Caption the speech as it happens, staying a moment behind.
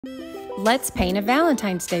Let's paint a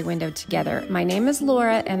Valentine's Day window together. My name is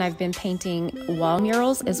Laura and I've been painting wall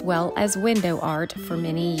murals as well as window art for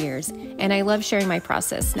many years, and I love sharing my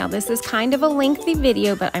process. Now this is kind of a lengthy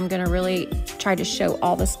video, but I'm going to really try to show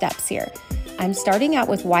all the steps here. I'm starting out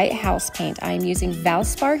with white house paint. I'm using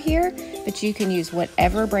Valspar here, but you can use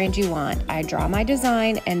whatever brand you want. I draw my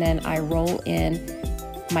design and then I roll in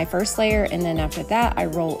my first layer, and then after that I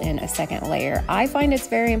roll in a second layer. I find it's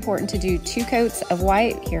very important to do 2 coats of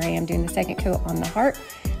white. Here I am doing the second coat on the heart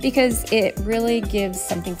because it really gives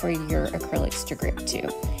something for your acrylics to grip to.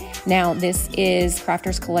 Now this is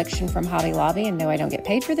Crafter's Collection from Hobby Lobby, and no, I don't get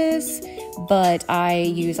paid for this, but I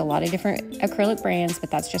use a lot of different acrylic brands, but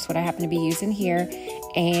that's just what I happen to be using here.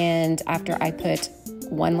 And after I put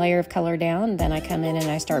 1 layer of color down, then I come in and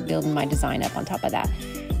I start building my design up on top of that.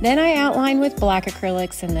 Then I outline with black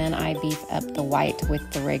acrylics, and then I beef up the white with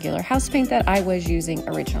the regular house paint that I was using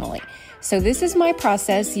originally. So this is my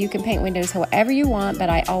process. You can paint windows however you want, but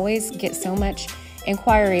I always get so much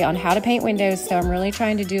inquiry on how to paint windows, so I'm really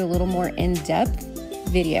trying to do a little more in-depth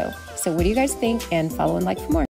video. So what do you guys think? And follow and like for more.